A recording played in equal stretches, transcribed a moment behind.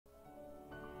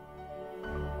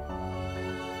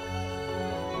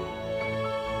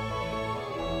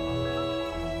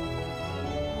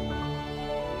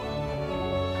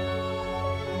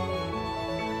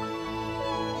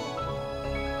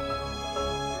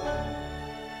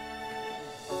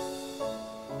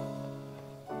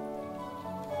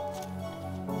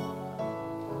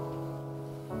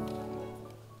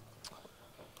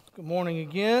Good morning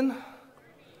again.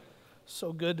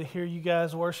 So good to hear you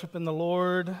guys worshiping the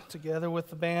Lord together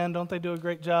with the band. Don't they do a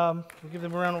great job? Can we give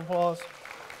them a round of applause?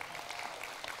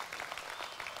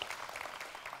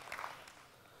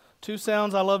 Two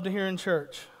sounds I love to hear in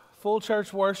church. Full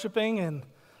church worshiping, and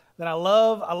then I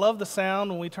love the sound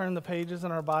when we turn the pages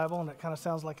in our Bible and it kind of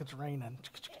sounds like it's raining.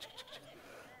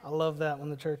 I love that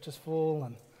when the church is full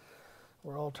and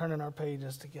we're all turning our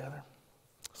pages together.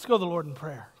 Let's go to the Lord in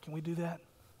prayer. Can we do that?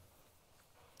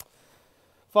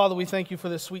 Father, we thank you for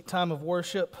this sweet time of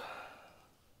worship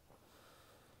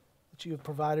that you have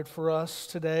provided for us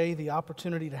today, the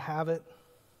opportunity to have it.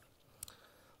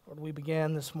 Lord, we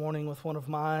began this morning with one of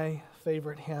my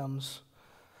favorite hymns.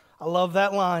 I love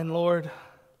that line, Lord.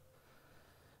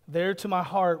 There to my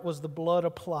heart was the blood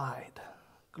applied.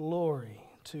 Glory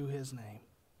to his name.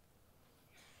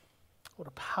 What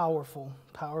a powerful,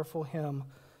 powerful hymn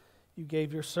you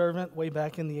gave your servant way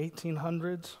back in the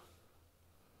 1800s.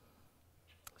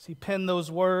 As he penned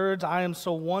those words, I am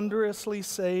so wondrously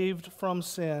saved from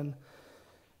sin.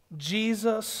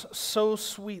 Jesus so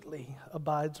sweetly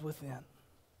abides within.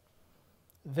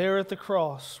 There at the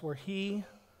cross where he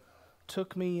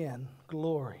took me in,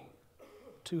 glory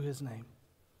to his name.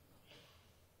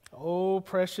 Oh,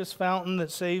 precious fountain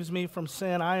that saves me from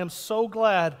sin, I am so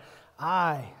glad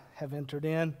I have entered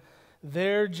in.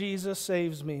 There Jesus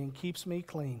saves me and keeps me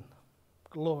clean.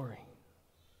 Glory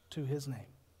to his name.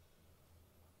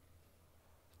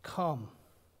 Come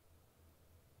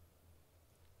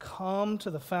to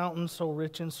the fountain so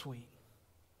rich and sweet.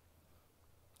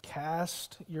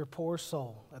 Cast your poor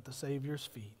soul at the Savior's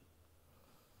feet.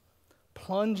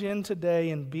 Plunge in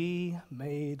today and be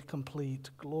made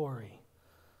complete. Glory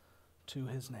to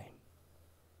his name.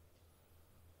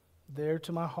 There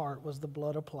to my heart was the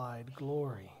blood applied.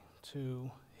 Glory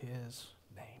to his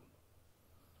name.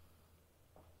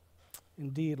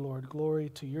 Indeed, Lord, glory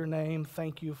to your name.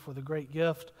 Thank you for the great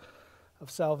gift of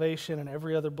salvation and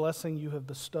every other blessing you have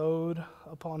bestowed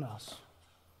upon us.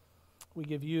 We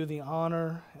give you the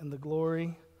honor and the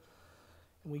glory,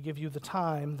 and we give you the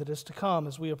time that is to come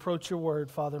as we approach your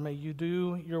word. Father, may you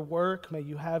do your work. May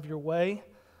you have your way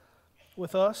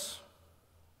with us.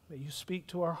 May you speak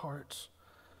to our hearts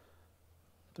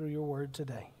through your word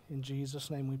today. In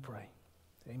Jesus' name we pray.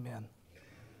 Amen.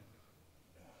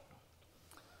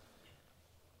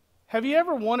 Have you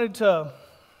ever wanted to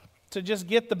just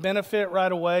get the benefit right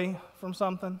away from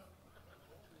something?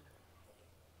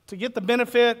 To get the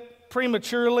benefit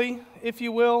prematurely, if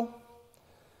you will?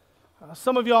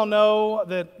 Some of y'all know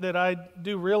that I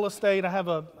do real estate.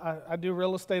 I do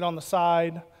real estate on the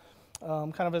side,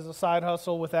 kind of as a side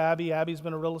hustle with Abby. Abby's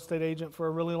been a real estate agent for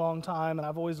a really long time, and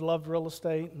I've always loved real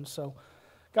estate, and so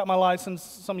got my license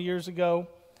some years ago.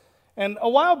 And a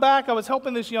while back, I was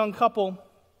helping this young couple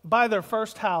buy their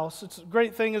first house. It's a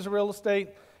great thing as a real estate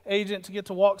agent to get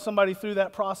to walk somebody through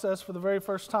that process for the very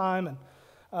first time.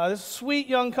 And this sweet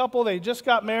young couple, they just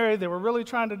got married. They were really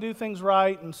trying to do things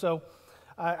right. And so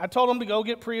I told them to go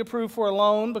get pre-approved for a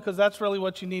loan because that's really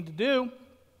what you need to do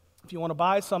if you want to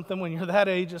buy something when you're that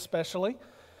age especially.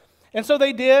 And so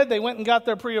they did. They went and got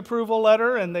their pre-approval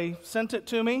letter and they sent it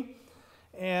to me.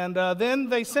 And then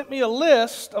they sent me a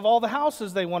list of all the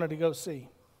houses they wanted to go see.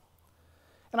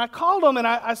 And I called them and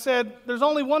I said, there's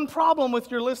only one problem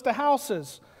with your list of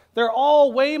houses. They're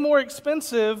all way more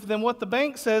expensive than what the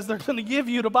bank says they're going to give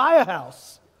you to buy a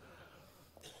house.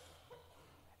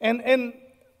 And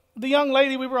the young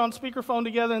lady, we were on speakerphone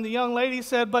together, and the young lady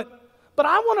said, but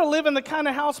I want to live in the kind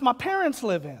of house my parents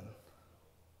live in.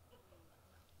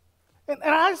 And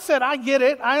I said, I get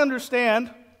it. I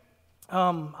understand.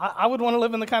 I would want to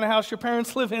live in the kind of house your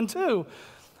parents live in too.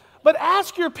 But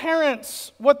ask your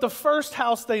parents what the first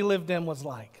house they lived in was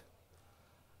like.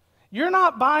 You're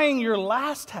not buying your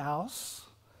last house.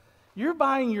 You're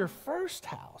buying your first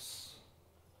house.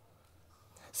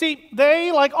 See,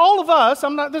 they, like all of us,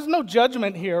 there's no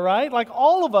judgment here, right? Like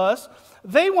all of us,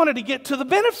 they wanted to get to the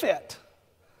benefit.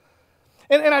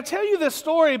 And I tell you this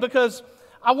story because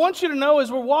I want you to know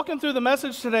as we're walking through the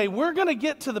message today, we're going to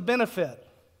get to the benefit.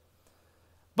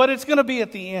 But it's going to be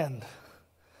at the end.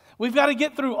 We've got to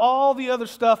get through all the other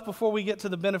stuff before we get to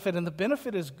the benefit. And the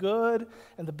benefit is good,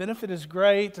 and the benefit is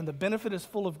great, and the benefit is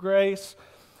full of grace.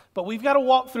 But we've got to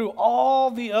walk through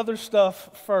all the other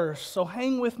stuff first. So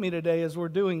hang with me today as we're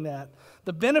doing that.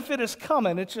 The benefit is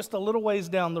coming. It's just a little ways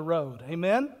down the road.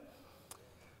 Amen?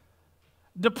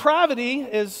 Depravity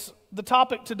is the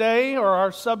topic today, or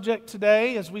our subject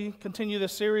today, as we continue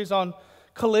this series on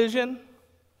collision.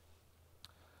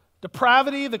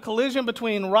 Depravity, the collision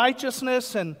between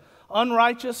righteousness and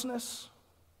unrighteousness.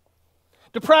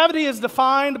 Depravity is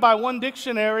defined by one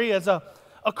dictionary as a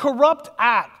a corrupt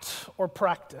act or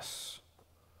practice.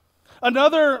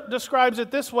 Another describes it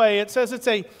this way. It says it's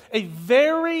a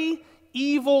very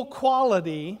evil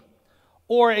quality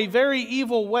or a very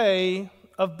evil way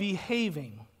of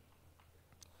behaving.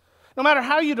 No matter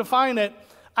how you define it,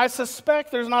 I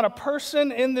suspect there's not a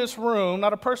person in this room,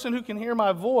 not a person who can hear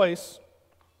my voice,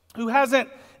 who hasn't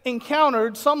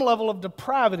encountered some level of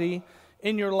depravity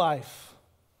in your life.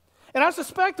 And I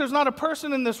suspect there's not a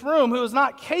person in this room who is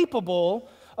not capable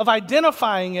of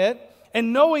identifying it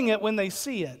and knowing it when they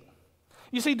see it.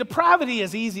 You see, depravity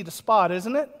is easy to spot,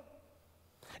 isn't it?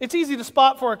 It's easy to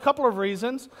spot for a couple of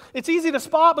reasons. It's easy to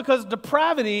spot because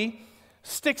depravity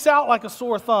sticks out like a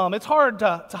sore thumb. It's hard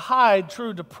to hide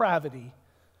true depravity.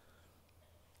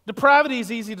 Depravity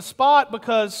is easy to spot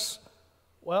because,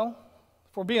 well,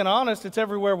 if we're being honest, it's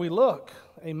everywhere we look.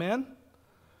 Amen?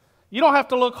 You don't have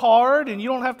to look hard and you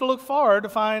don't have to look far to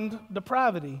find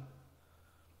depravity.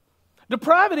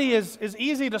 Depravity is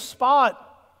easy to spot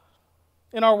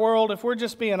in our world if we're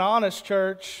just being honest,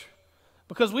 church,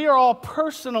 because we are all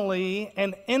personally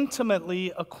and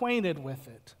intimately acquainted with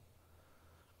it.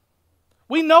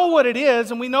 We know what it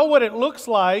is and we know what it looks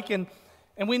like and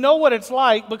we know what it's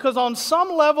like because on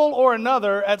some level or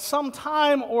another, at some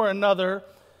time or another,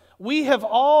 we have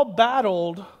all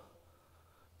battled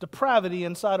depravity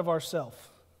inside of ourselves.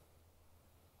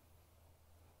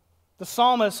 The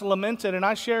psalmist lamented, and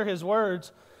I share his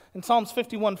words, in Psalms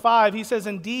 51:5, he says,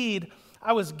 "Indeed,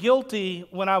 I was guilty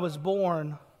when I was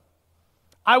born.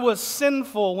 I was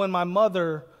sinful when my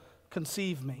mother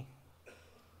conceived me."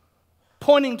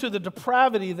 Pointing to the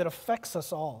depravity that affects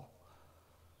us all.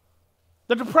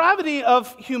 The depravity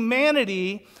of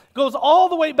humanity goes all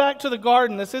the way back to the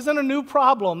garden. This isn't a new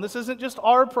problem. This isn't just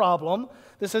our problem.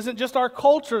 This isn't just our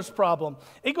culture's problem.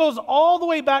 It goes all the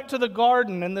way back to the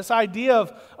garden and this idea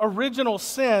of original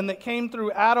sin that came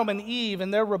through Adam and Eve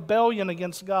and their rebellion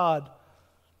against God.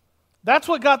 That's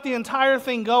what got the entire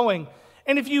thing going.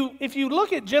 And if you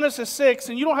look at Genesis 6,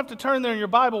 and you don't have to turn there in your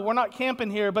Bible, we're not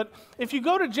camping here, but if you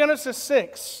go to Genesis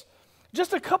 6,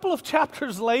 just a couple of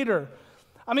chapters later,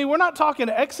 I mean, we're not talking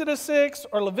Exodus 6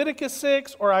 or Leviticus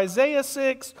 6 or Isaiah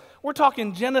 6, we're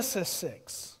talking Genesis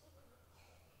 6.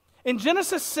 In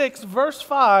Genesis 6, verse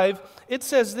 5, it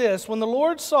says this, "When the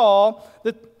Lord saw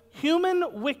that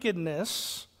human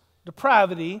wickedness,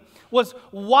 depravity, was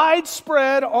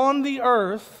widespread on the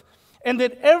earth, and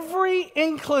that every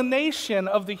inclination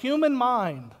of the human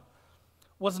mind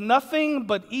was nothing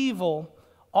but evil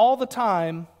all the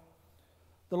time,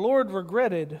 the Lord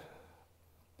regretted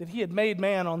that he had made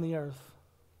man on the earth,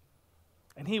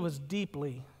 and he was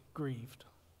deeply grieved."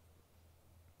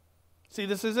 See,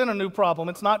 this isn't a new problem.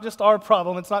 It's not just our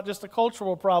problem. It's not just a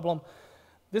cultural problem.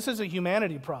 This is a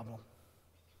humanity problem.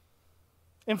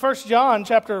 In 1 John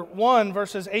chapter 1,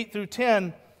 verses 8 through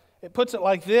 10, it puts it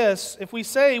like this: if we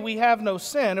say we have no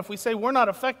sin, if we say we're not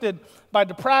affected by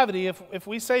depravity, if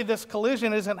we say this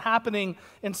collision isn't happening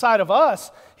inside of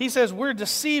us, he says we're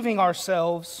deceiving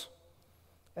ourselves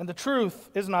and the truth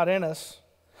is not in us.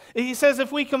 He says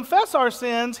if we confess our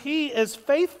sins, he is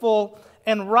faithful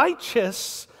and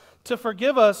righteous to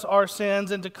forgive us our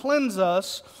sins and to cleanse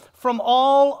us from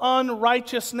all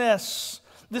unrighteousness.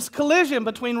 This collision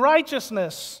between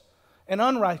righteousness and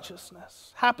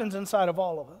unrighteousness happens inside of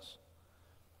all of us.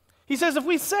 He says if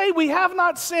we say we have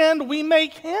not sinned, we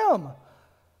make him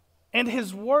and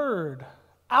his word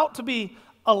out to be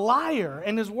a liar,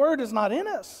 and his word is not in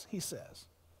us, he says.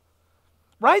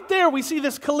 Right there we see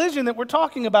this collision that we're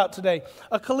talking about today,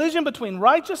 a collision between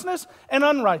righteousness and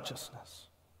unrighteousness.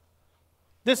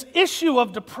 This issue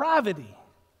of depravity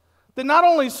that not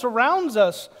only surrounds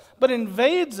us, but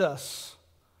invades us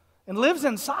and lives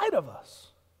inside of us.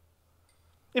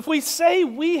 If we say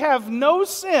we have no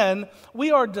sin,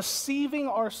 we are deceiving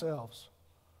ourselves.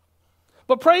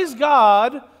 But praise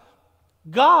God,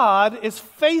 God is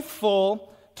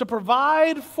faithful to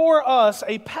provide for us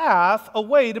a path, a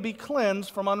way to be cleansed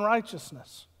from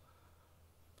unrighteousness.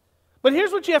 But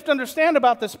here's what you have to understand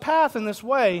about this path and this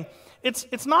way.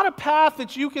 It's not a path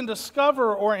that you can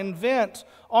discover or invent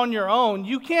on your own.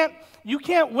 You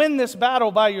can't win this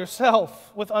battle by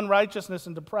yourself with unrighteousness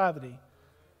and depravity.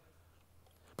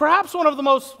 Perhaps one of the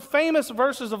most famous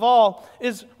verses of all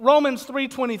is Romans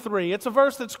 3:23. It's a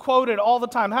verse that's quoted all the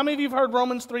time. How many of you have heard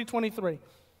Romans 3:23?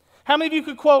 How many of you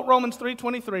could quote Romans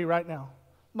 3:23 right now?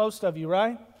 Most of you,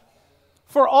 right?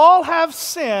 "For all have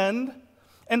sinned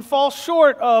and fall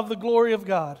short of the glory of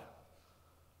God."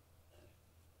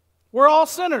 We're all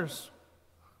sinners.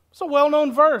 It's a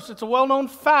well-known verse. It's a well-known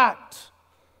fact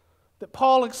that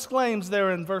Paul exclaims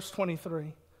there in verse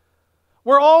 23.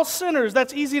 We're all sinners.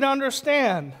 That's easy to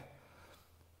understand.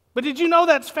 But did you know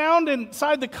that's found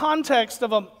inside the context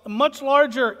of a much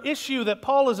larger issue that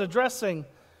Paul is addressing?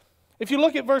 If you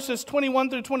look at verses 21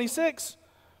 through 26,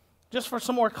 just for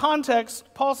some more context,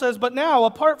 Paul says, "But now,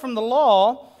 apart from the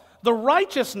law, the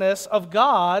righteousness of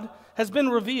God has been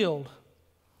revealed,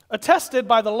 attested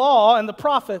by the law and the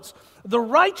prophets. The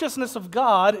righteousness of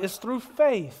God is through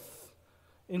faith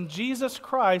in Jesus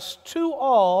Christ to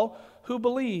all who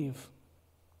believe.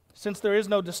 Since there is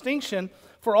no distinction,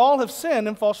 for all have sinned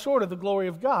and fall short of the glory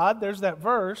of God." There's that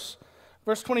verse.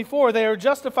 Verse 24, "They are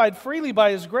justified freely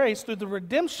by His grace through the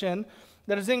redemption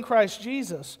that is in Christ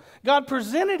Jesus. God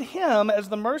presented Him as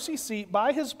the mercy seat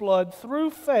by His blood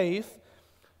through faith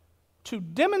to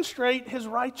demonstrate His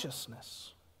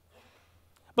righteousness.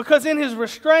 Because in His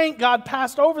restraint, God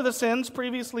passed over the sins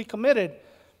previously committed.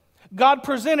 God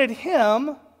presented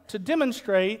Him to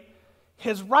demonstrate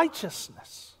His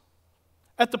righteousness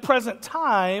at the present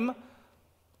time,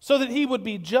 so that He would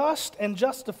be just and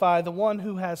justify the one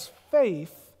who has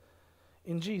faith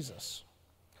in Jesus."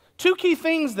 Two key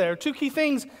things there, two key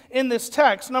things in this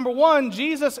text. Number one,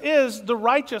 Jesus is the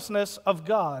righteousness of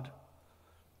God.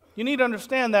 You need to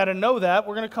understand that and know that.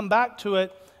 We're going to come back to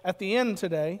it at the end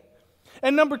today.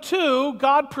 And number two,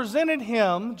 God presented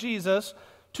Him, Jesus,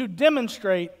 to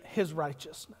demonstrate His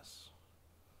righteousness.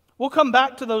 We'll come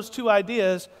back to those two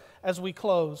ideas as we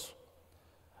close.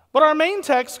 But our main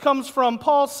text comes from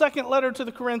Paul's second letter to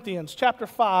the Corinthians, chapter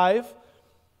 5,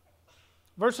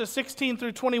 verses 16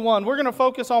 through 21. We're going to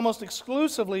focus almost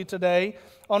exclusively today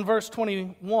on verse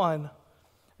 21.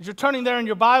 As you're turning there in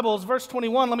your Bibles, verse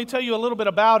 21, let me tell you a little bit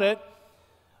about it.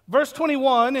 Verse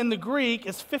 21 in the Greek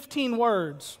is 15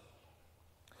 words.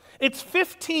 It's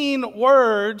 15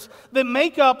 words that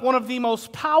make up one of the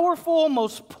most powerful,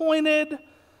 most pointed,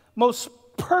 most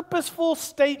purposeful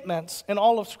statements in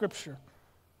all of Scripture.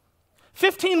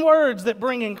 15 words that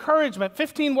bring encouragement,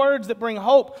 15 words that bring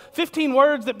hope, 15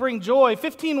 words that bring joy,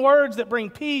 15 words that bring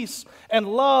peace and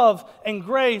love and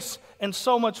grace and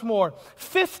so much more.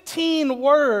 15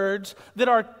 words that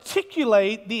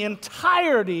articulate the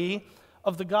entirety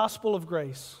of the gospel of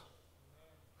grace.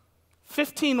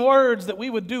 15 words that we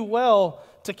would do well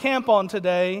to camp on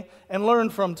today and learn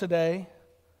from today.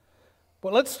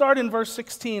 But let's start in verse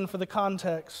 16 for the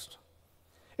context.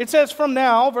 It says, "From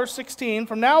now," verse 16,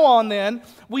 "from now on then,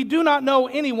 we do not know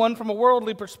anyone from a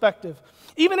worldly perspective.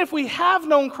 Even if we have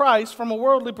known Christ from a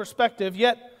worldly perspective,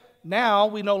 yet now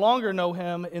we no longer know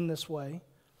Him in this way.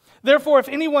 Therefore, if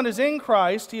anyone is in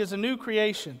Christ, he is a new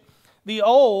creation. The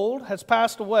old has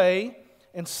passed away,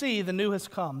 and see, the new has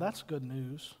come." That's good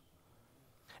news.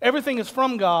 "Everything is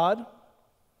from God,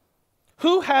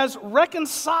 who has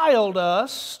reconciled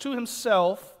us to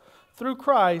Himself through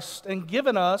Christ and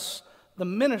given us the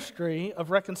ministry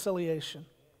of reconciliation."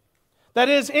 That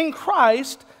is, in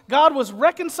Christ, God was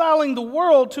reconciling the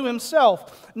world to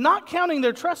Himself, not counting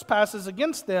their trespasses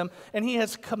against them, and He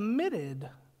has committed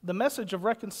the message of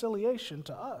reconciliation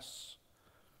to us.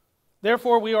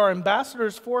 Therefore, we are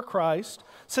ambassadors for Christ,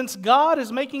 since God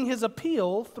is making His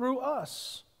appeal through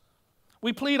us.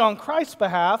 We plead on Christ's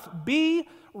behalf, be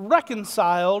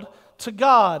reconciled to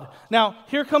God. Now,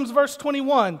 here comes verse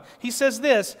 21. He says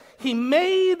this, "He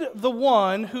made the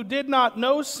one who did not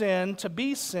know sin to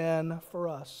be sin for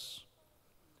us,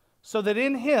 so that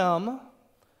in Him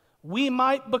we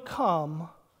might become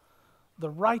the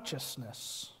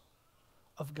righteousness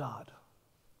of God."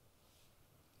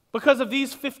 Because of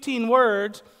these 15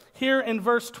 words here in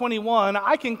verse 21,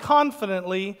 I can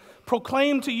confidently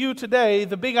proclaim to you today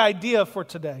the big idea for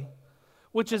today,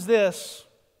 which is this: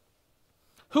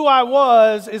 who I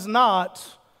was is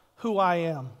not who I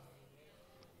am.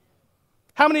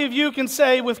 How many of you can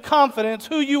say with confidence,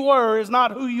 who you were is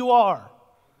not who you are?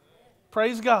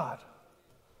 Praise God.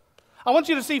 I want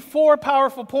you to see 4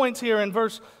 powerful points here in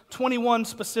verse 21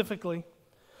 specifically.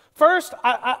 First,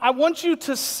 I want you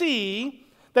to see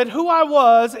that who I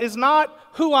was is not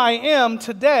who I am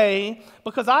today,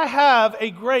 because I have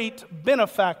a great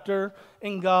benefactor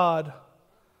in God.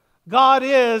 God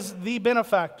is the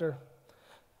benefactor.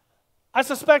 I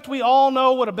suspect we all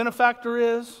know what a benefactor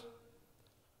is.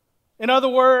 In other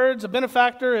words, a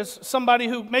benefactor is somebody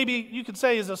who maybe you could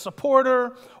say is a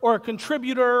supporter or a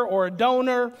contributor or a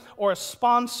donor or a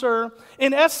sponsor.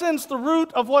 In essence, the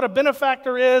root of what a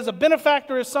benefactor is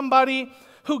somebody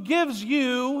who gives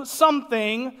you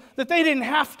something that they didn't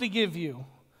have to give you.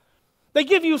 They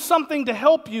give you something to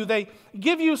help you. They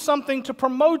give you something to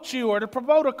promote you or to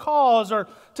promote a cause or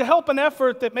to help an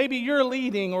effort that maybe you're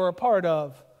leading or a part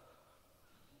of.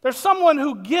 There's someone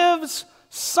who gives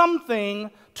something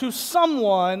to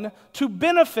someone to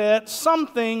benefit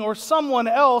something or someone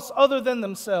else other than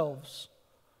themselves.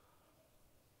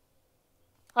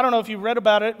 I don't know if you read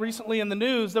about it recently in the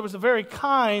news. There was a very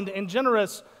kind and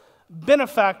generous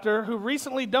benefactor who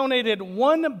recently donated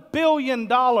 $1 billion,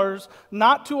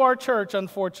 not to our church,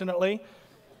 unfortunately,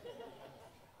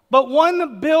 but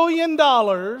 $1 billion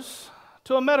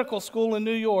to a medical school in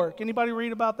New York. Anybody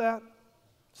read about that?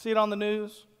 See it on the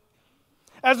news?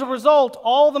 As a result,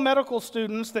 all the medical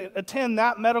students that attend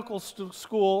that medical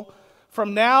school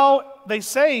from now, they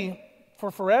say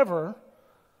for forever,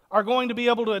 are going to be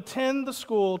able to attend the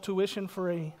school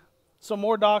tuition-free. So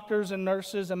more doctors and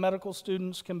nurses and medical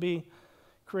students can be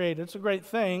created. It's a great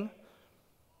thing.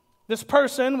 This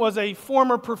person was a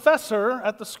former professor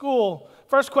at the school.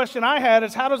 First question I had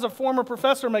is, how does a former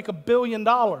professor make $1 billion?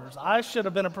 I should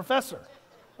have been a professor,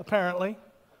 apparently.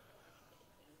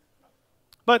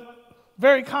 But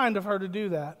very kind of her to do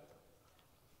that.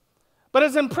 But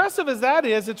as impressive as that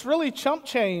is, it's really chump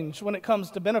change when it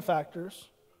comes to benefactors.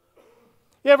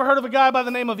 You ever heard of a guy by the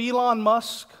name of Elon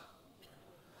Musk?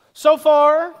 So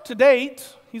far to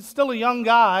date, he's still a young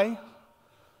guy.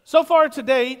 So far to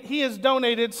date, he has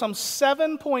donated some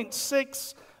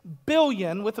 $7.6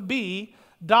 billion, with a B,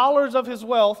 dollars of his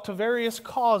wealth to various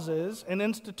causes and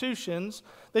institutions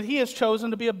that he has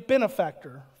chosen to be a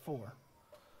benefactor for.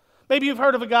 Maybe you've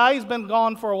heard of a guy, he's been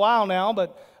gone for a while now,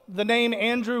 but the name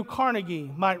Andrew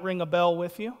Carnegie might ring a bell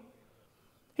with you.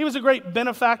 He was a great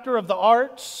benefactor of the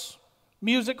arts,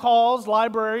 music halls,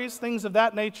 libraries, things of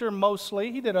that nature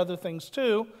mostly. He did other things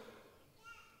too.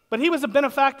 But he was a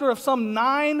benefactor of some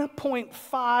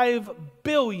 $9.5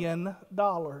 billion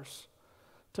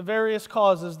to various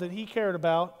causes that he cared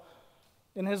about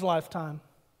in his lifetime.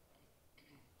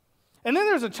 And then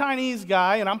there's a Chinese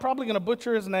guy, and I'm probably going to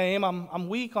butcher his name. I'm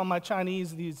weak on my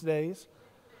Chinese these days.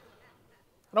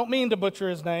 I don't mean to butcher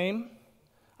his name.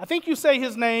 I think you say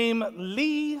his name,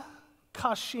 Li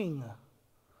Ka-shing.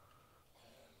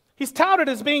 He's touted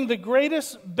as being the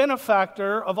greatest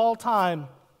benefactor of all time.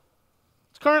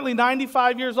 He's currently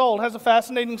 95 years old, has a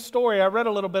fascinating story. I read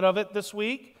a little bit of it this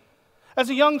week. As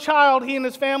a young child, he and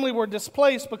his family were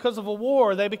displaced because of a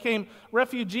war. They became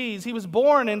refugees. He was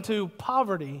born into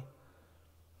poverty.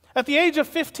 At the age of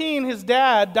 15, his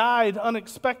dad died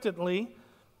unexpectedly,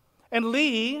 and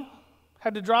Lee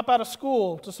had to drop out of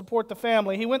school to support the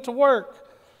family. He went to work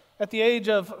at the age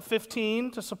of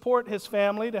 15 to support his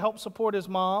family, to help support his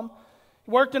mom.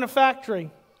 He worked in a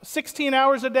factory, 16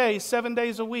 hours a day, 7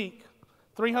 days a week,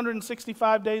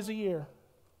 365 days a year.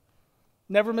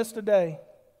 Never missed a day.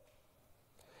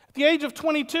 At the age of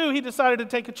 22, he decided to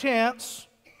take a chance.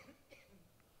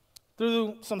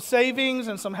 Through some savings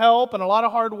and some help and a lot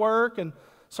of hard work and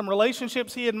some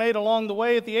relationships he had made along the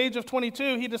way, at the age of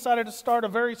 22, he decided to start a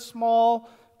very small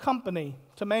company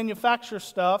to manufacture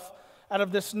stuff out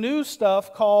of this new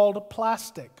stuff called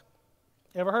plastic.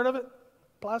 You ever heard of it?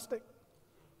 Plastic?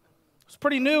 It was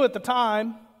pretty new at the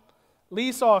time.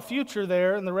 Lee saw a future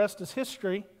there, and the rest is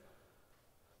history.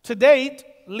 To date,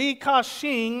 Li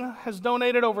Ka-shing has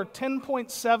donated over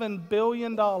 $10.7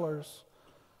 billion,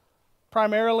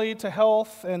 primarily to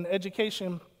health and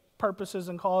education purposes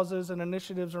and causes and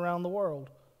initiatives around the world.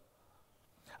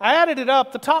 I added it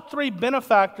up. The top 3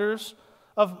 benefactors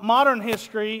of modern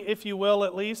history, if you will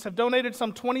at least, have donated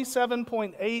some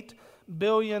 $27.8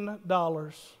 billion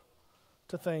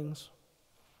to things.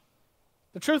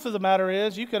 The truth of the matter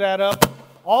is, you could add up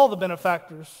all the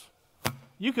benefactors.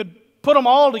 You could put them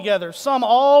all together, sum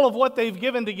all of what they've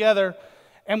given together,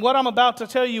 and what I'm about to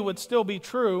tell you would still be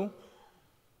true.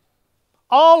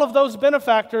 All of those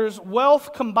benefactors,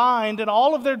 wealth combined, and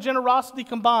all of their generosity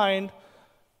combined,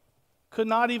 could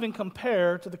not even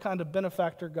compare to the kind of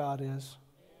benefactor God is.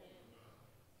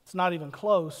 It's not even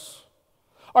close.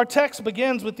 Our text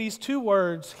begins with these 2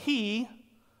 words, He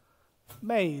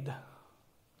made.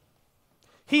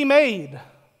 He made.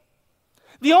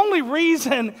 The only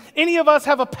reason any of us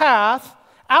have a path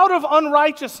out of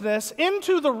unrighteousness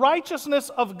into the righteousness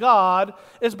of God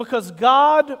is because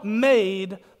God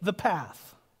made the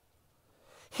path.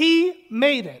 He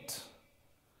made it.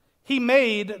 He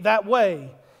made that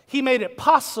way. He made it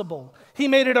possible. He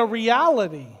made it a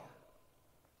reality.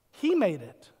 He made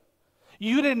it.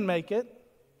 You didn't make it.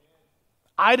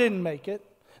 I didn't make it.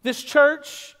 This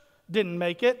church didn't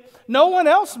make it. No one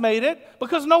else made it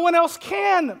because no one else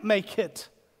can make it.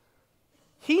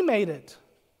 He made it.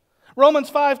 Romans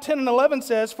 5:10 and 11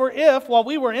 says, "For if, while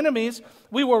we were enemies,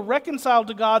 we were reconciled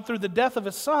to God through the death of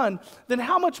His Son, then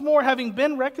how much more, having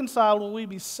been reconciled, will we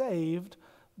be saved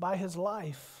by His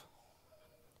life?"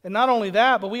 And not only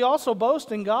that, but we also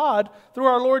boast in God through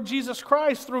our Lord Jesus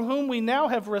Christ, through whom we now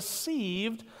have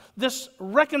received this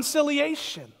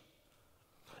reconciliation.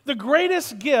 The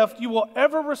greatest gift you will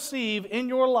ever receive in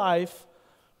your life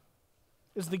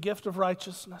is the gift of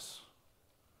righteousness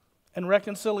and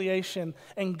reconciliation.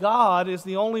 And God is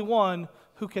the only one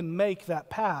who can make that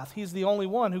path. He's the only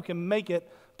one who can make it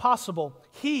possible.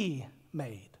 He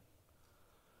made.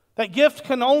 That gift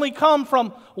can only come from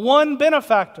one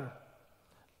benefactor.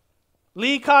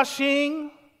 Li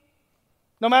Ka-shing,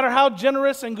 no matter how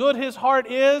generous and good his heart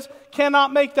is,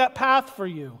 cannot make that path for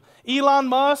you. Elon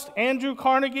Musk, Andrew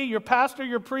Carnegie, your pastor,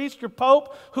 your priest, your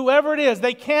pope, whoever it is,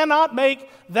 they cannot make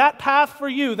that path for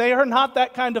you. They are not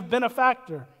that kind of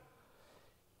benefactor.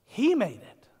 He made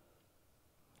it.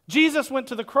 Jesus went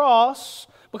to the cross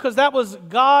because that was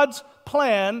God's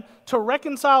plan to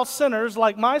reconcile sinners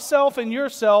like myself and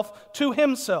yourself to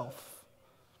himself.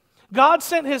 God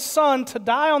sent his Son to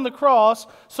die on the cross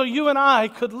so you and I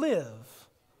could live.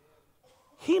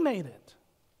 He made it.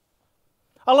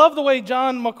 I love the way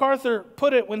John MacArthur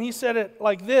put it when he said it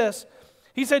like this.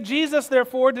 He said, Jesus,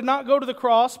 therefore, did not go to the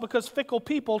cross because fickle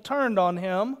people turned on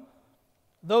him,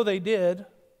 though they did.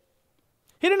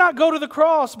 He did not go to the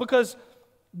cross because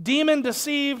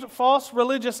demon-deceived false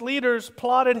religious leaders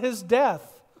plotted his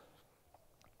death,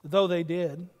 though they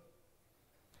did.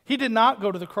 He did not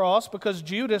go to the cross because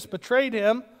Judas betrayed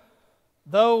him,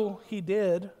 though he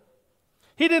did.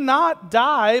 He did not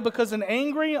die because an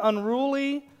angry,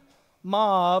 unruly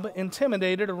mob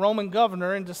intimidated a Roman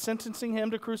governor into sentencing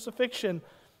him to crucifixion,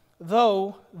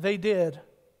 though they did.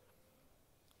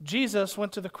 Jesus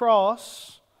went to the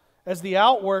cross as the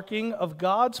outworking of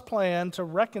God's plan to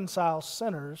reconcile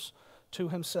sinners to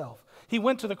himself. He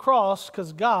went to the cross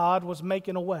because God was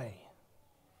making a way.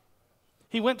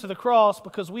 He went to the cross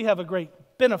because we have a great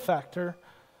benefactor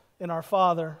in our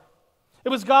Father. It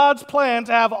was God's plan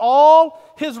to have all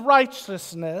his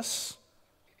righteousness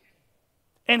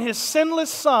and his sinless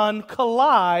Son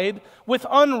collide with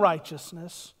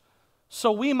unrighteousness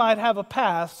so we might have a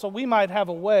path, so we might have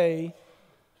a way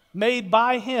made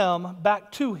by him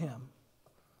back to him.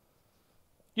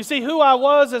 You see, who I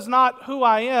was is not who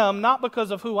I am, not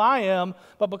because of who I am,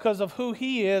 but because of who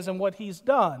he is and what he's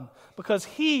done, because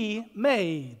he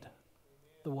made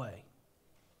the way.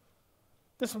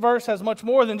 This verse has much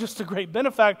more than just a great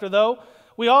benefactor, though.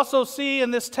 We also see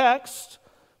in this text,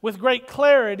 with great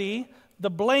clarity, the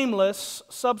blameless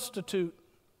substitute.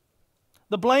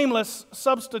 The blameless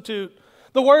substitute.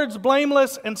 The words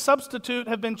blameless and substitute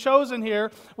have been chosen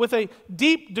here with a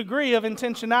deep degree of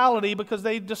intentionality because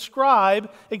they describe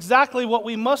exactly what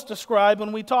we must describe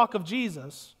when we talk of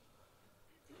Jesus.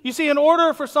 You see, in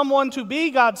order for someone to be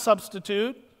God's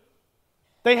substitute,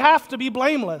 they have to be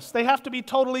blameless. They have to be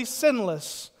totally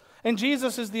sinless. And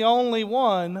Jesus is the only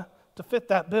one to fit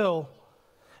that bill.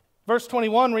 Verse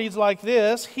 21 reads like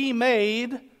this: He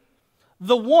made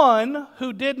the one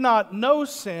who did not know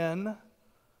sin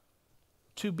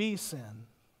to be sin.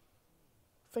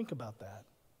 Think about that.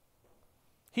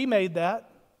 He made that.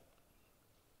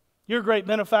 Your great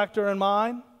benefactor and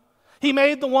mine. He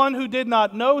made the one who did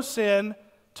not know sin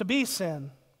to be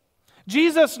sin.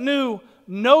 Jesus knew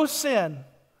no sin,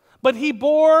 but he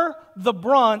bore the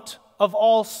brunt of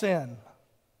all sin.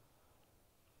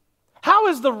 How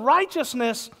is the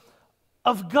righteousness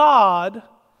of God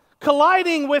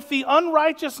colliding with the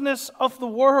unrighteousness of the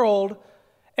world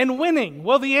and winning?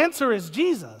 Well, the answer is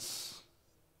Jesus.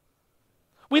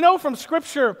 We know from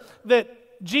Scripture that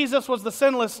Jesus was the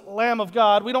sinless Lamb of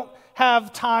God. We don't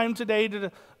have time today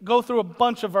to go through a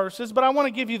bunch of verses, but I want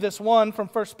to give you this one from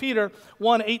 1 Peter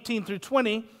 1:18 through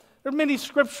 20. There are many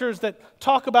scriptures that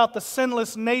talk about the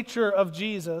sinless nature of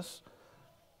Jesus.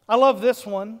 I love this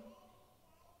one.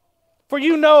 For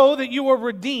you know that you were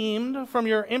redeemed from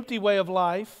your empty way of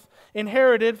life,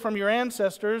 inherited from your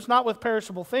ancestors, not with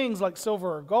perishable things like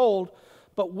silver or gold,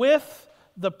 but with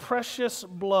the precious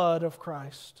blood of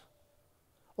Christ,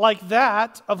 like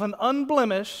that of an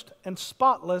unblemished and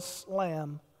spotless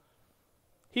lamb.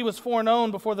 He was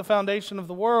foreknown before the foundation of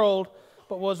the world,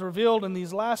 but was revealed in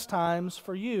these last times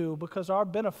for you, because our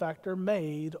benefactor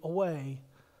made a way.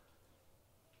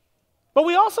 But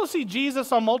we also see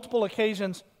Jesus on multiple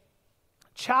occasions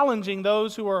challenging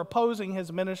those who are opposing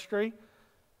his ministry.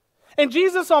 And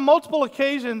Jesus on multiple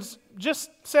occasions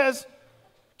just says,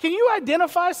 can you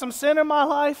identify some sin in my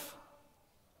life?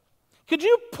 Could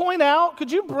you point out,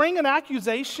 could you bring an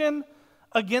accusation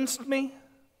against me?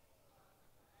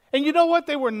 And you know what?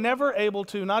 They were never able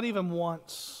to, not even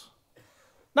once.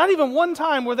 Not even one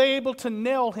time were they able to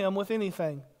nail him with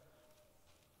anything.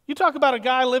 You talk about a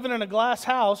guy living in a glass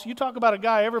house, you talk about a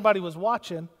guy everybody was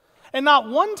watching, and not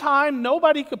one time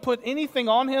nobody could put anything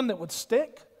on him that would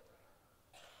stick.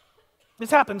 This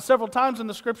happened several times in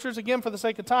the Scriptures. Again, for the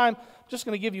sake of time, I'm just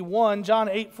going to give you one, John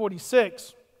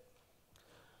 8:46,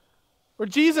 where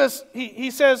Jesus, he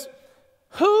says,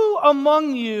 Who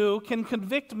among you can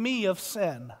convict me of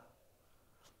sin?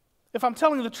 If I'm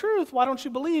telling the truth, why don't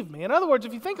you believe me? In other words,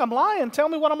 if you think I'm lying, tell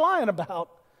me what I'm lying about.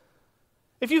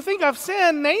 If you think I've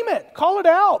sinned, name it. Call it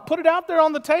out. Put it out there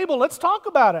on the table. Let's talk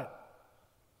about it.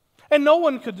 And no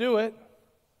one could do it.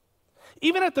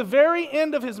 Even at the very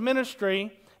end of his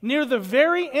ministry, near the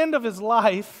very end of his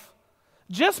life,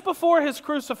 just before his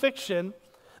crucifixion,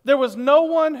 there was no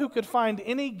one who could find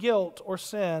any guilt or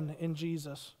sin in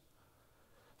Jesus.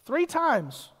 3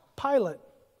 times, Pilate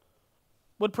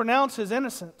would pronounce his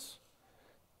innocence.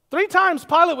 3 times,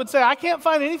 Pilate would say, I can't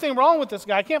find anything wrong with this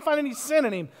guy. I can't find any sin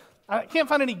in him. I can't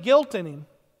find any guilt in him.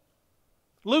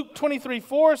 Luke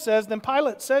 23:4 says, Then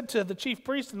Pilate said to the chief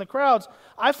priests and the crowds,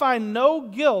 I find no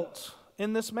guilt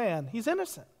in this man. He's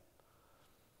innocent.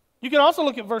 You can also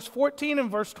look at verse 14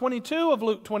 and verse 22 of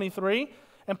Luke 23,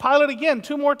 and Pilate again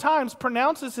 2 more times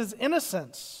pronounces his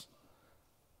innocence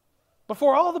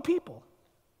before all the people.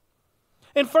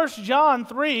 In 1 John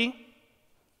 3,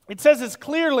 it says as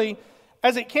clearly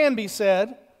as it can be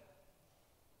said,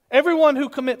 everyone who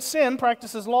commits sin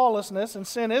practices lawlessness, and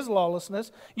sin is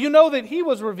lawlessness. You know that he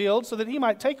was revealed so that he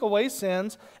might take away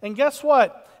sins. And guess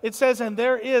what? It says, and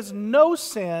there is no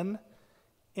sin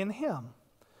in him.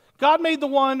 God made the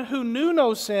one who knew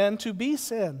no sin to be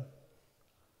sin.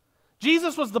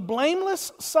 Jesus was the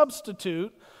blameless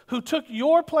substitute who took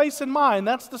your place and mine.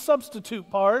 That's the substitute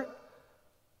part.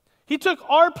 He took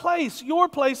our place, your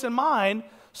place and mine,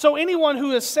 so anyone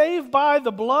who is saved by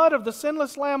the blood of the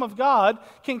sinless Lamb of God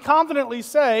can confidently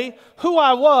say, who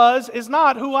I was is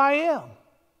not who I am.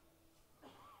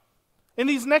 In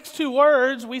these next 2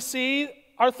 words, we see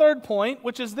our third point,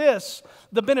 which is this,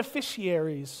 the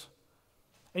beneficiaries.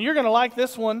 And you're going to like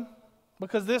this one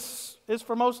because this is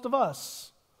for most of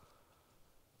us.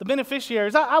 The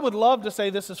beneficiaries. I would love to say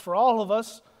this is for all of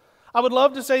us. I would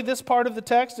love to say this part of the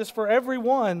text is for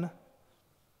everyone.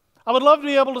 I would love to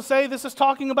be able to say this is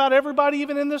talking about everybody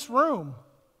even in this room.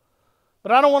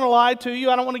 But I don't want to lie to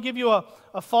you. I don't want to give you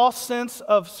a false sense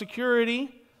of security.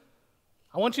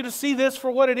 I want you to see this for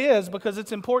what it is because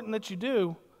it's important that you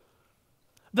do.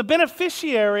 The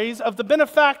beneficiaries of the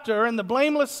benefactor and the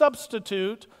blameless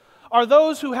substitute are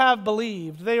those who have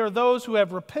believed. They are those who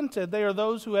have repented. They are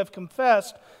those who have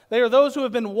confessed. They are those who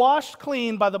have been washed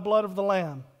clean by the blood of the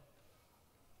Lamb.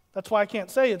 That's why I can't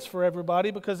say it's for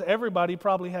everybody, because everybody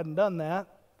probably hadn't done that.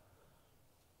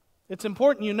 It's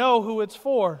important you know who it's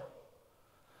for.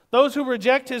 Those who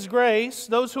reject His grace,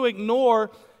 those who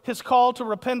ignore His call to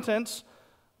repentance,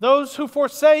 those who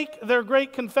forsake their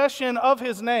great confession of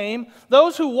His name,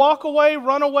 those who walk away,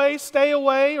 run away, stay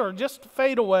away, or just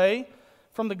fade away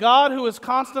from the God who is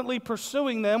constantly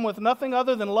pursuing them with nothing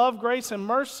other than love, grace, and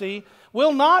mercy,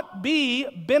 will not be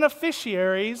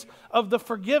beneficiaries of the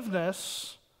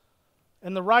forgiveness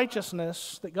and the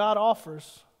righteousness that God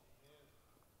offers.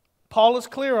 Paul is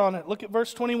clear on it. Look at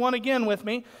verse 21 again with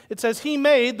me. It says, He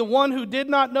made the one who did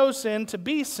not know sin to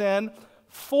be sin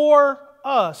for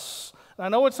us. And I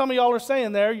know what some of y'all are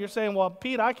saying there. You're saying, well,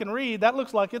 Pete, I can read. That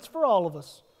looks like it's for all of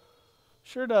us.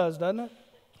 Sure does, doesn't it?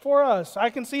 For us.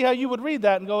 I can see how you would read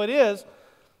that and go, it is.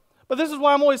 But this is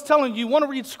why I'm always telling you want to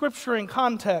read Scripture in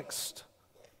context.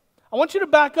 I want you to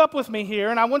back up with me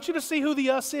here, and I want you to see who the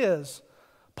us is.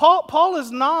 Paul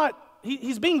is not,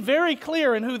 he's being very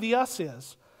clear in who the us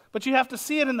is, but you have to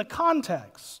see it in the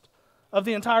context of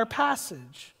the entire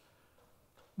passage.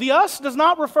 The us does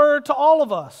not refer to all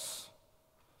of us.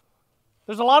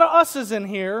 There's a lot of us's in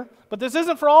here, but this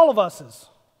isn't for all of us's,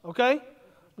 okay? I'm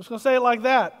just going to say it like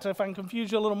that, if I can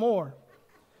confuse you a little more.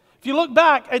 If you look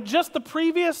back at just the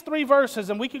previous 3 verses,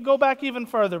 and we could go back even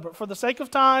further, but for the sake of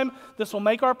time, this will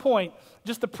make our point.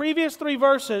 Just the previous 3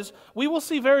 verses, we will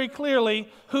see very clearly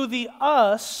who the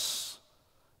us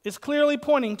is clearly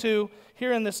pointing to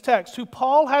here in this text, who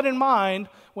Paul had in mind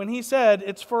when he said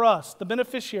it's for us, the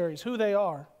beneficiaries, who they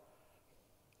are.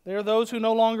 They are those who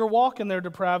no longer walk in their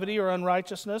depravity or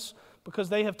unrighteousness because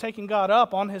they have taken God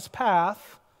up on His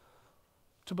path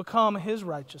to become His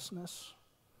righteousness.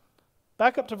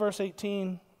 Back up to verse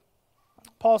 18.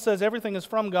 Paul says everything is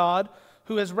from God,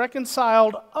 who has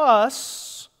reconciled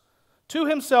us to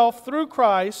Himself through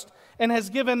Christ and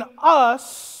has given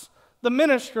us the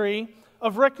ministry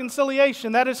of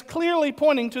reconciliation. That is clearly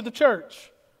pointing to the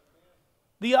church.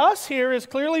 The us here is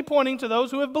clearly pointing to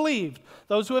those who have believed,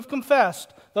 those who have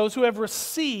confessed, those who have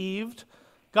received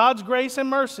God's grace and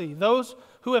mercy, those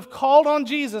who have called on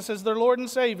Jesus as their Lord and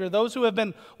Savior, those who have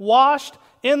been washed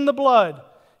in the blood.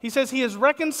 He says He has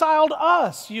reconciled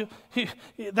us.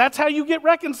 That's how you get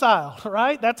reconciled,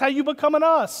 right? That's how you become an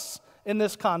us in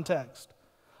this context.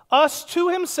 Us to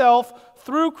Himself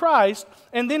through Christ,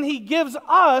 and then He gives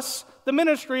us the the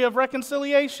ministry of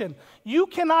reconciliation. You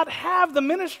cannot have the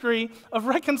ministry of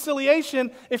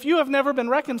reconciliation if you have never been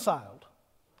reconciled.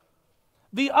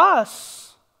 The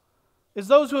us is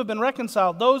those who have been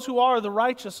reconciled, those who are the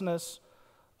righteousness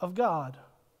of God.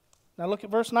 Now look at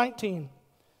verse 19.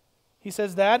 He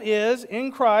says, that is,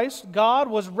 in Christ, God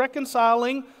was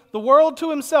reconciling the world to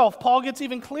himself. Paul gets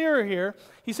even clearer here.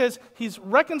 He says he's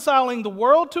reconciling the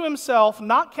world to himself,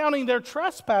 not counting their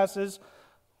trespasses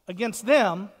against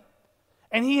them,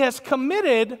 and he has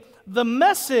committed the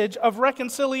message of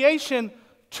reconciliation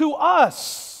to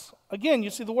us. Again, you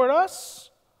see the word us?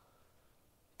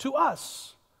 To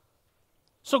us.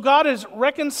 So God is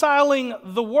reconciling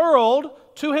the world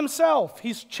to himself.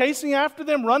 He's chasing after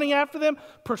them, running after them,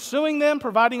 pursuing them,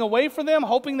 providing a way for them,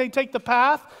 hoping they take the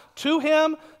path to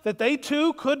him, that they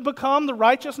too could become the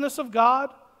righteousness of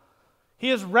God. He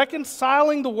is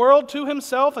reconciling the world to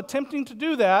himself, attempting to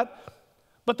do that.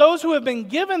 But those who have been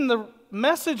given the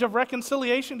message of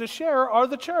reconciliation to share are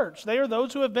the church. They are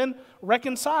those who have been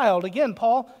reconciled. Again,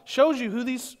 Paul shows you who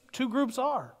these two groups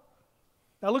are.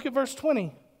 Now look at verse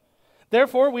 20.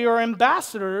 Therefore, we are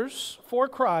ambassadors for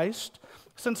Christ,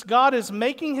 since God is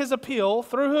making his appeal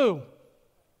through who?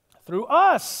 Through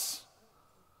us.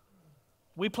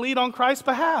 We plead on Christ's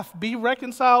behalf. Be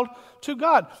reconciled to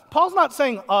God. Paul's not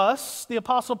saying us, the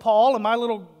Apostle Paul and my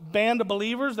little band of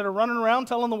believers that are running around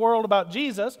telling the world about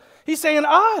Jesus. He's saying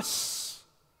us.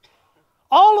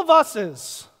 All of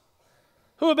us's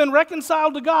who have been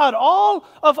reconciled to God, all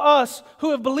of us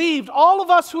who have believed, all of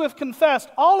us who have confessed,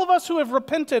 all of us who have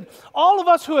repented, all of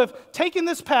us who have taken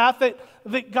this path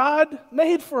that God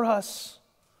made for us.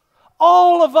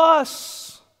 All of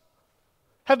us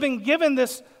have been given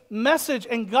this message,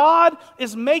 and God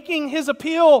is making his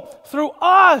appeal through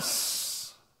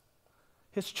us,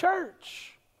 his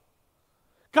church.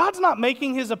 God's not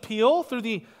making his appeal through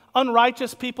the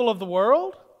unrighteous people of the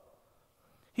world.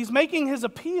 He's making his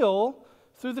appeal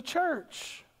through the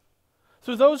church,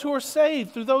 through those who are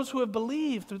saved, through those who have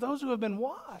believed, through those who have been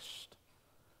washed.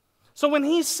 So when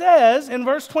he says in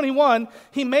verse 21,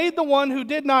 he made the one who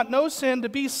did not know sin to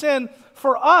be sin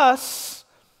for us,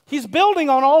 he's building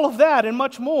on all of that and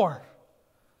much more.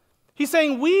 He's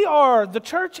saying the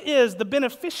church is the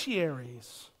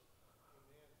beneficiaries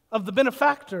of the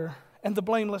benefactor and the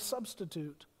blameless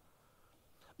substitute.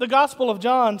 The Gospel of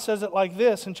John says it like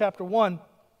this in chapter 1,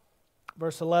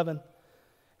 verse 11.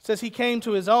 It says, he came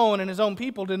to his own, and his own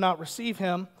people did not receive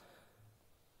him.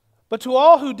 But to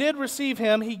all who did receive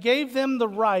him, he gave them the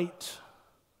right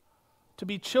to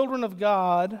be children of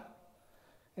God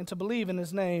and to believe in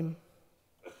his name,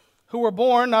 who were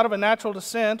born not of a natural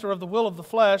descent or of the will of the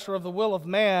flesh or of the will of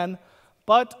man,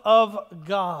 but of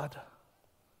God.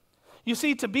 You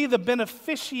see, to be the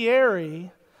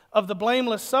beneficiary of the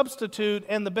blameless substitute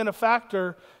and the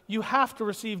benefactor, you have to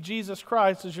receive Jesus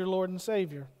Christ as your Lord and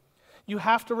Savior. You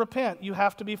have to repent. You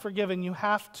have to be forgiven. You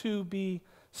have to be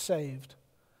saved.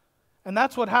 And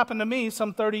that's what happened to me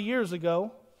some 30 years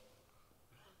ago.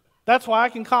 That's why I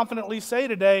can confidently say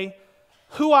today,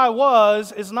 who I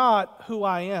was is not who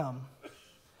I am. It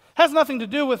has nothing to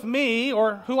do with me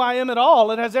or who I am at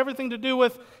all. It has everything to do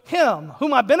with him, who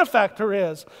my benefactor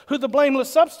is, who the blameless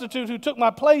substitute who took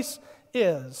my place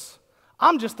is.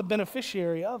 I'm just the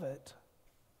beneficiary of it.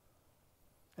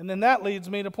 And then that leads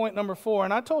me to point number 4.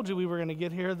 And I told you we were going to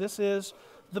get here. This is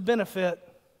the benefit.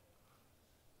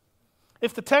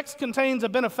 If the text contains a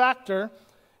benefactor,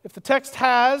 if the text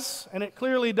has, and it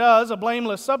clearly does, a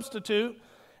blameless substitute,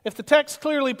 if the text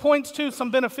clearly points to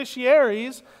some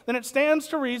beneficiaries, then it stands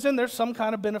to reason there's some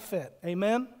kind of benefit.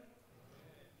 Amen?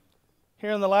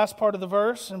 Here in the last part of the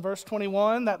verse, in verse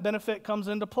 21, that benefit comes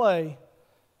into play.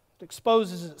 It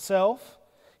exposes itself.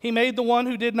 He made the one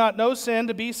who did not know sin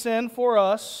to be sin for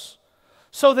us,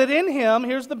 so that in him,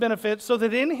 here's the benefit, so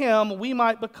that in him we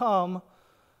might become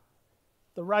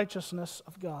the righteousness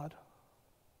of God.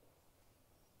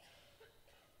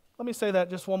 Let me say that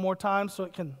just one more time so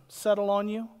it can settle on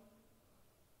you.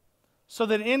 So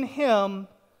that in him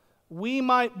we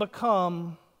might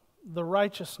become the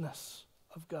righteousness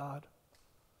of God.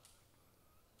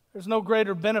 There's no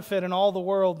greater benefit in all the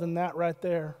world than that right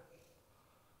there.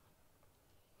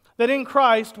 That in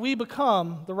Christ we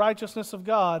become the righteousness of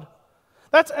God.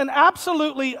 That's an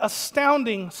absolutely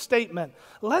astounding statement.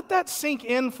 Let that sink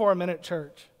in for a minute,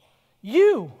 church.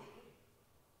 You,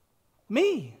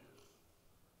 me,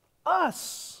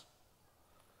 us,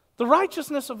 the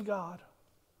righteousness of God.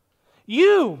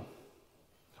 You,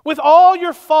 with all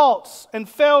your faults and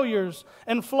failures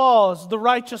and flaws, the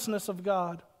righteousness of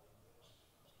God.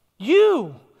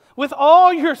 You, with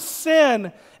all your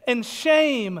sin and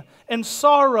shame and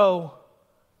sorrow,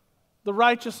 the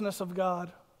righteousness of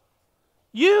God.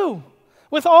 You,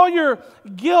 with all your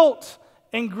guilt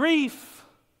and grief,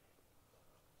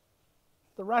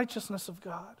 the righteousness of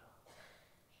God.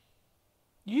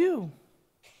 You,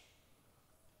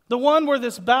 the one where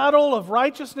this battle of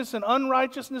righteousness and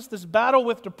unrighteousness, this battle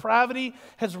with depravity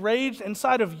has raged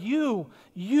inside of you.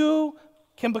 You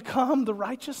can become the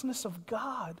righteousness of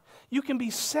God. You can be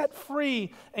set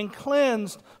free and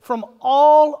cleansed from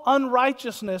all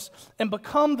unrighteousness and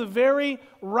become the very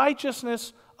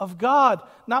righteousness of God.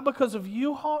 Not because of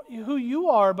you, who you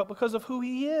are, but because of who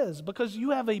He is. Because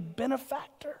you have a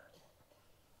benefactor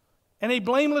and a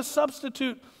blameless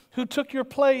substitute who took your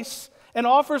place and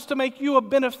offers to make you a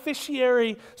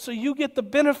beneficiary so you get the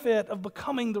benefit of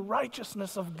becoming the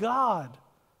righteousness of God.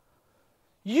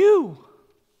 You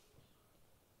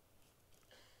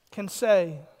can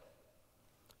say,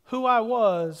 who I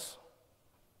was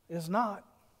is not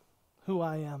who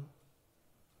I am.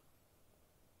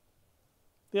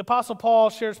 The Apostle Paul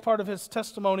shares part of his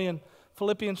testimony in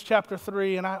Philippians chapter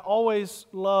 3, and I always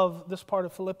love this part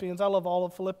of Philippians. I love all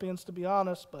of Philippians, to be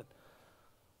honest, but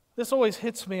this always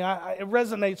hits me. It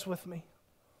resonates with me.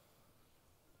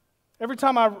 Every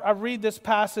time I read this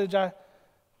passage, I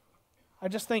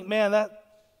just think, man,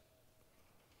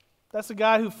 that's a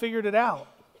guy who figured it out.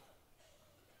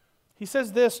 He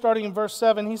says this, starting in verse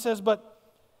 7. He says, "But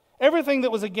everything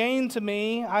that was a gain to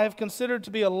me, I have considered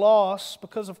to be a loss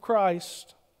because of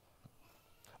Christ.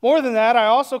 More than that, I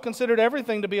also considered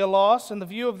everything to be a loss in the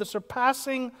view of the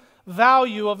surpassing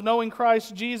value of knowing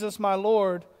Christ Jesus my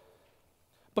Lord.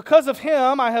 Because of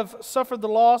Him, I have suffered the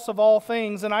loss of all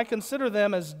things, and I consider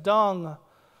them as dung."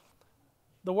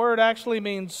 The word actually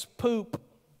means poop,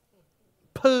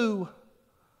 poo.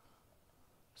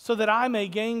 "So that I may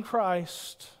gain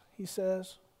Christ," he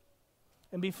says,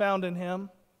 "and be found in Him,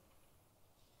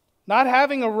 not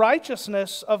having a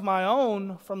righteousness of my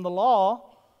own from the law,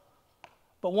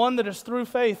 but one that is through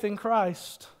faith in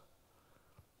Christ,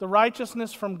 the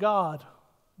righteousness from God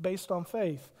based on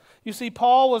faith." You see,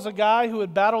 Paul was a guy who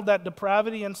had battled that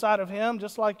depravity inside of him,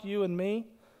 just like you and me.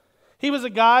 He was a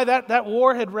guy, that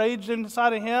war had raged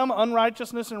inside of him,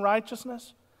 unrighteousness and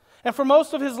righteousness. And for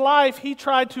most of his life, he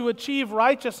tried to achieve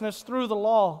righteousness through the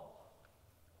law.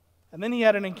 And then he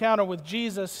had an encounter with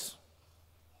Jesus.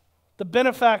 The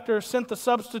benefactor sent the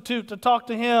substitute to talk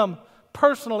to him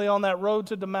personally on that road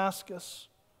to Damascus.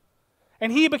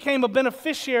 And he became a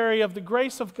beneficiary of the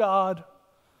grace of God.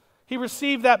 He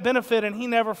received that benefit and he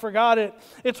never forgot it.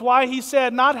 It's why he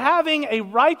said, not having a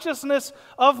righteousness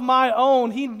of my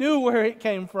own, he knew where it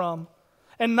came from.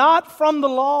 And not from the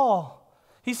law.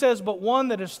 He says, but one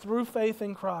that is through faith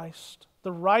in Christ.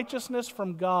 The righteousness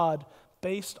from God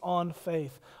based on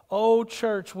faith. Oh,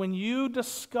 church, when you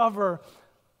discover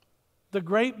the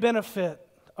great benefit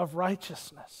of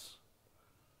righteousness,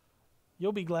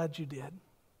 you'll be glad you did.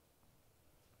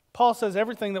 Paul says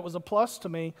everything that was a plus to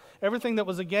me, everything that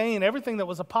was a gain, everything that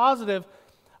was a positive,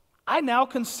 I now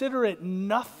consider it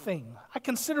nothing. I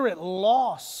consider it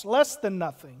loss, less than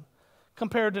nothing,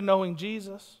 compared to knowing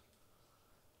Jesus.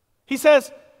 He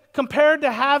says, compared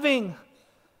to having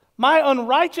my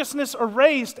unrighteousness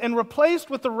erased and replaced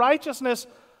with the righteousness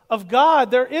of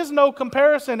God, there is no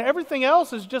comparison. Everything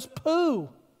else is just poo.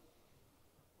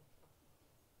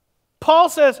 Paul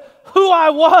says, who I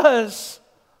was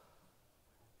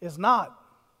is not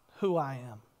who I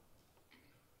am.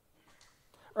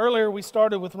 Earlier we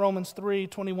started with Romans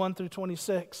 3:21 through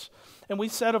 26, and we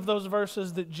said of those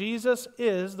verses that Jesus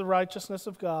is the righteousness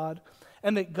of God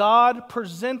and that God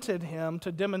presented Him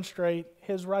to demonstrate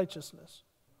His righteousness.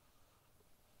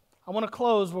 I want to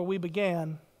close where we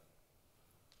began.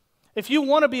 If you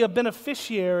want to be a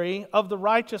beneficiary of the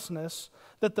righteousness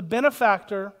that the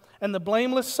benefactor and the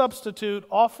blameless substitute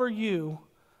offer you,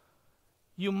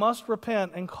 you must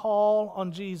repent and call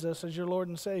on Jesus as your Lord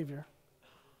and Savior.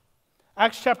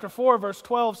 Acts chapter 4, verse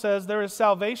 12 says, there is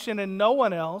salvation in no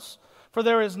one else, for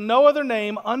there is no other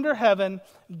name under heaven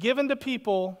given to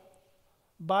people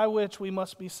by which we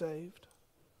must be saved.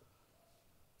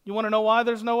 You want to know why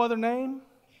there's no other name?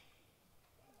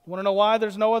 You want to know why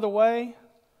there's no other way?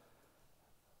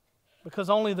 Because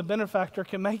only the benefactor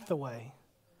can make the way.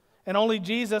 And only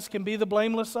Jesus can be the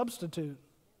blameless substitute.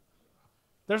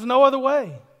 There's no other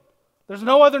way. There's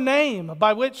no other name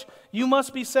by which you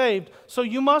must be saved. So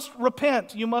you must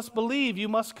repent, you must believe, you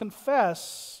must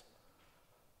confess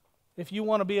if you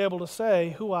want to be able to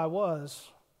say who I was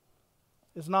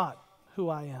is not who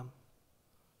I am.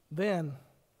 Then,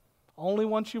 only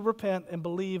once you repent and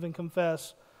believe and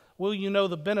confess will you know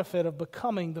the benefit of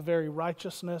becoming the very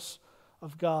righteousness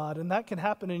of God. And that can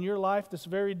happen in your life this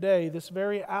very day, this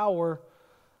very hour.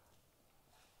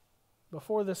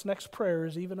 before this next prayer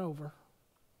is even over.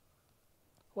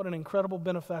 What an incredible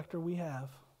benefactor we have,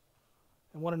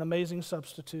 and what an amazing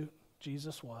substitute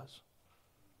Jesus was.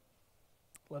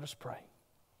 Let us pray.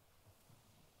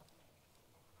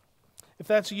 If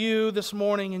that's you this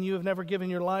morning and you have never given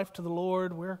your life to the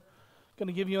Lord, we're going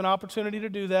to give you an opportunity to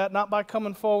do that, not by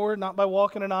coming forward, not by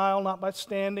walking an aisle, not by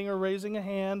standing or raising a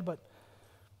hand, but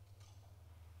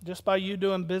just by you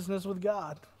doing business with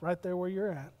God right there where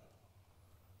you're at.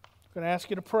 I'm going to ask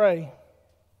you to pray,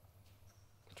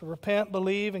 to repent,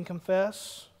 believe, and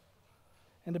confess,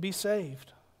 and to be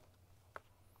saved.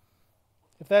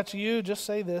 If that's you, just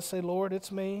say this. Say, Lord,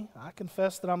 it's me. I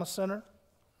confess that I'm a sinner.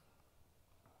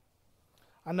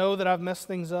 I know that I've messed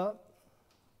things up.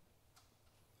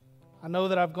 I know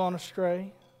that I've gone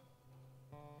astray.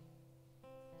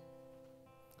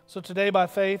 So today, by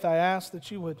faith, I ask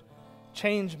that you would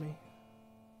change me.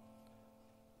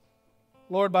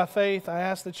 Lord, by faith, I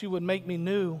ask that you would make me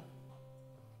new,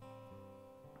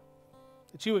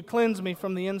 that you would cleanse me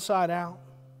from the inside out.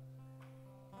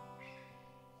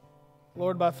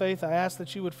 Lord, by faith, I ask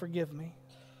that you would forgive me.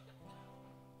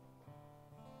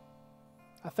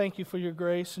 I thank you for your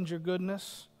grace and your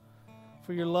goodness,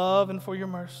 for your love and for your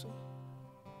mercy,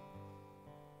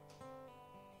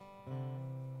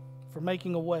 for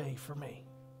making a way for me.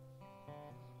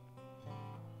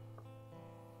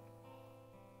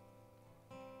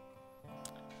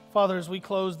 Father, as we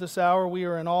close this hour, we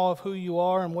are in awe of who you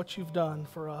are and what you've done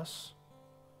for us.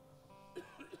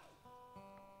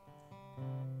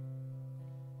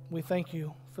 We thank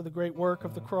you for the great work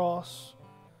of the cross,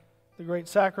 the great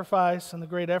sacrifice and the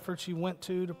great efforts you went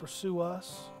to pursue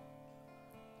us,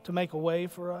 to make a way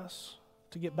for us,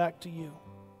 to get back to you.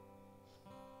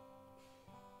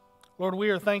 Lord, we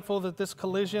are thankful that this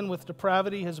collision with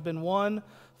depravity has been won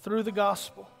through the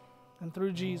gospel and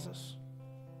through Jesus,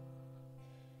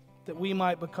 that we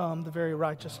might become the very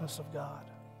righteousness of God.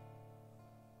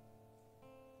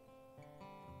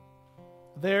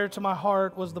 There to my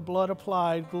heart was the blood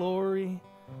applied, glory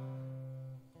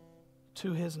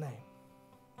to his name.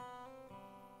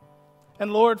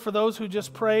 And Lord, for those who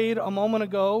just prayed a moment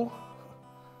ago,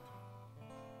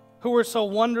 who were so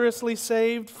wondrously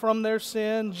saved from their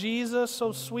sin, Jesus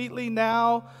so sweetly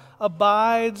now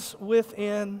abides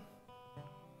within.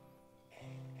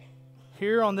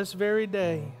 Here on this very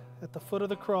day, at the foot of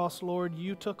the cross, Lord,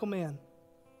 you took them in.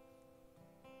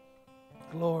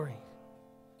 Glory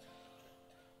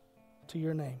to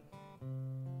your name.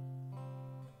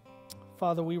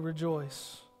 Father, we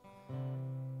rejoice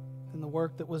in the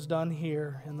work that was done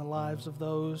here in the lives of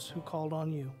those who called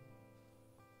on you.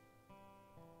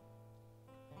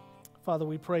 Father,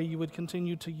 we pray you would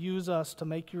continue to use us to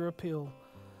make your appeal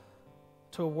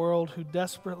to a world who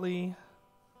desperately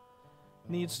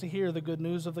needs to hear the good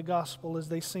news of the gospel as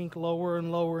they sink lower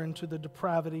and lower into the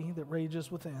depravity that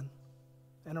rages within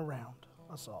and around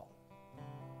us all.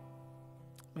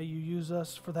 May you use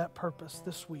us for that purpose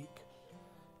this week.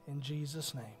 In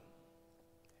Jesus' name,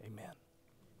 amen.